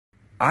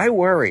I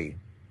worry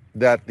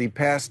that the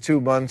past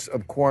 2 months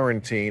of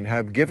quarantine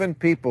have given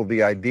people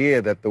the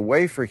idea that the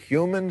way for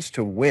humans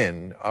to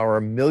win our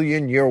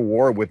million-year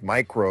war with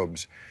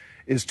microbes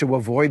is to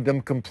avoid them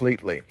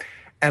completely.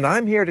 And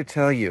I'm here to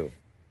tell you,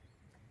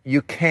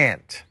 you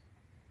can't.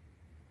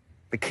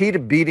 The key to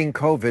beating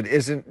COVID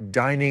isn't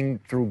dining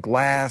through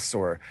glass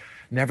or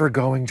never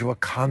going to a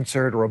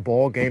concert or a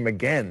ball game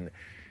again.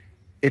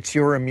 It's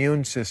your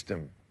immune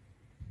system.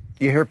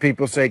 You hear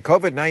people say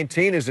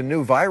COVID-19 is a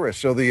new virus,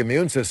 so the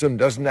immune system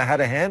doesn't know how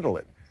to handle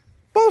it.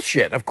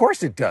 Bullshit. Of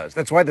course it does.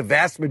 That's why the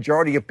vast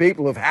majority of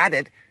people who've had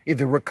it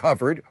either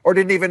recovered or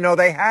didn't even know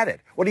they had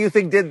it. What do you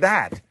think did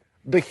that?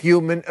 The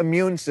human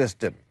immune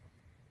system.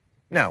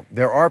 Now,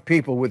 there are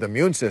people with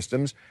immune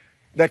systems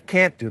that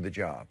can't do the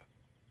job,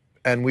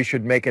 and we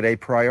should make it a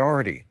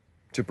priority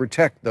to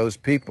protect those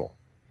people.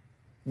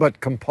 But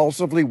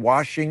compulsively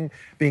washing,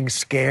 being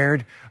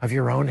scared of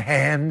your own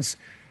hands,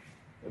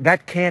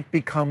 that can't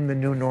become the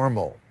new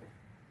normal.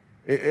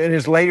 In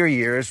his later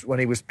years, when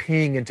he was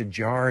peeing into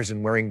jars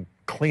and wearing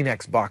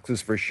Kleenex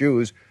boxes for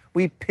shoes,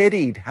 we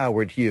pitied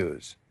Howard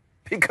Hughes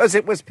because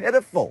it was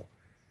pitiful.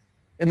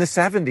 In the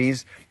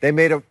 70s, they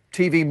made a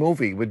TV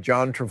movie with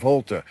John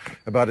Travolta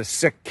about a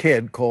sick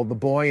kid called The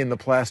Boy in the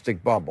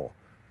Plastic Bubble.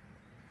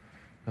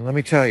 And let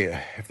me tell you,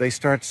 if they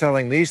start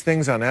selling these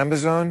things on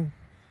Amazon,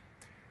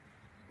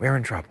 we're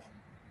in trouble.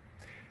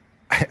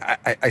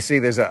 I see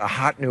there's a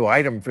hot new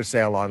item for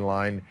sale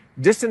online,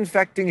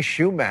 disinfecting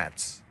shoe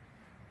mats,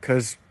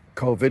 because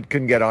COVID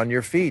can get on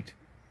your feet.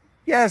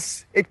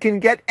 Yes, it can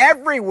get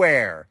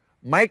everywhere.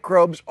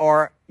 Microbes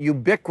are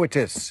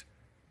ubiquitous.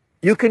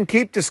 You can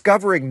keep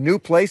discovering new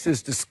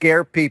places to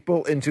scare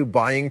people into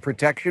buying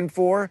protection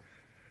for,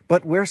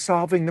 but we're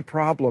solving the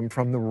problem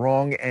from the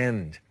wrong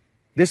end.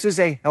 This is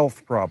a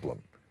health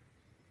problem.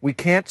 We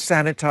can't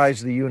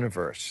sanitize the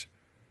universe.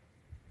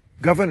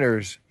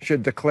 Governors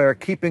should declare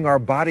keeping our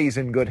bodies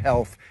in good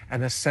health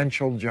an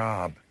essential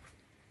job,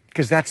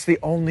 because that's the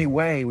only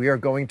way we are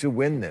going to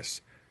win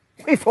this.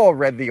 We've all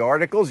read the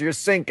articles. Your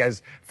sink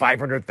has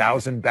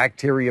 500,000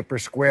 bacteria per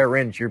square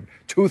inch. Your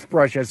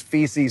toothbrush has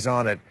feces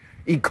on it.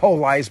 E.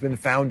 coli has been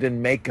found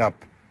in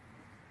makeup,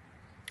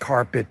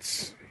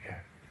 carpets,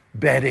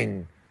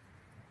 bedding,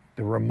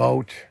 the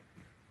remote,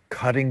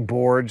 cutting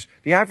boards.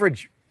 The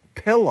average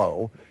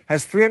pillow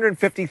has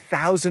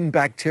 350,000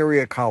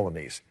 bacteria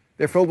colonies.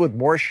 They're filled with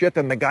more shit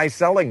than the guy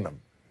selling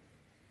them.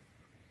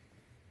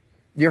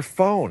 Your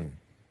phone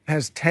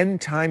has 10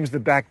 times the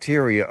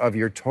bacteria of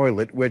your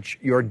toilet, which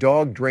your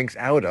dog drinks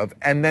out of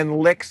and then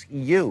licks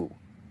you.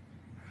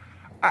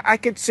 I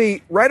could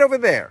see right over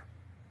there,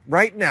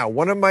 right now,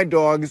 one of my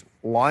dogs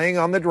lying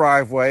on the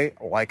driveway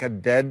like a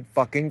dead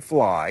fucking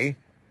fly.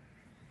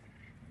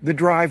 The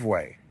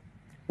driveway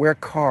where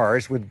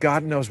cars with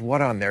God knows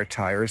what on their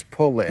tires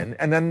pull in,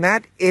 and then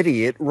that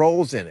idiot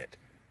rolls in it.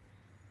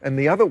 And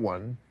the other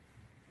one,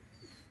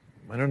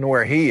 I don't know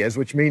where he is,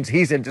 which means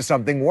he's into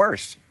something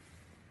worse.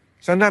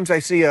 Sometimes I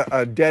see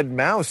a dead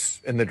mouse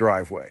in the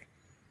driveway.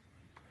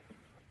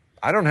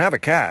 I don't have a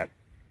cat.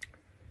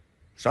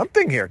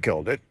 Something here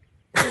killed it.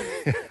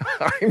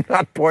 I'm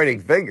not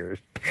pointing fingers,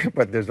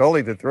 but there's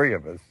only the three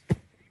of us.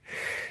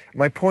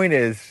 My point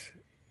is,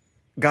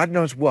 God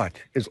knows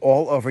what is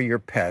all over your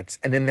pets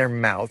and in their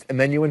mouth,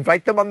 and then you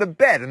invite them on the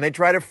bed and they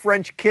try to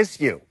French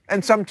kiss you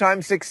and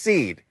sometimes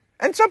succeed.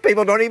 And some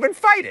people don't even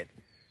fight it.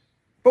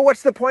 But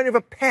what's the point of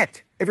a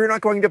pet if you're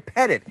not going to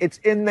pet it? It's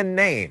in the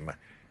name.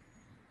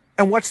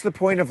 And what's the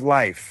point of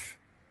life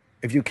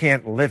if you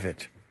can't live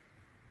it?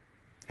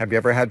 Have you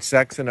ever had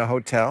sex in a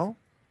hotel?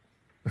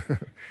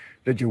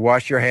 Did you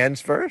wash your hands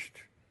first?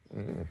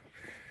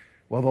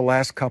 Well, the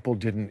last couple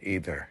didn't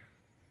either.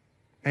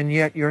 And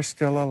yet you're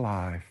still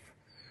alive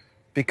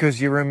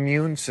because your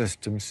immune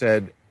system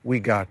said, we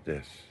got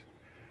this.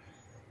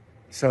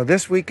 So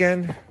this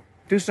weekend,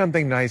 do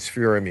something nice for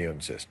your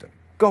immune system.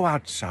 Go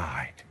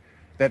outside,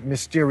 that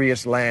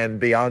mysterious land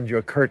beyond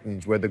your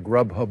curtains where the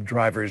Grubhub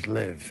drivers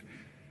live,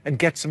 and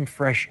get some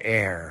fresh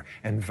air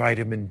and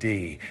vitamin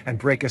D and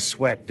break a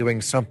sweat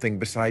doing something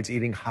besides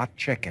eating hot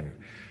chicken.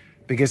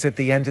 Because at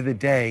the end of the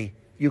day,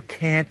 you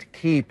can't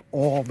keep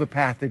all the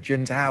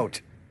pathogens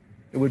out.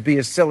 It would be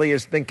as silly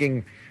as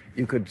thinking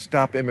you could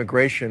stop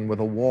immigration with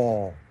a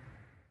wall.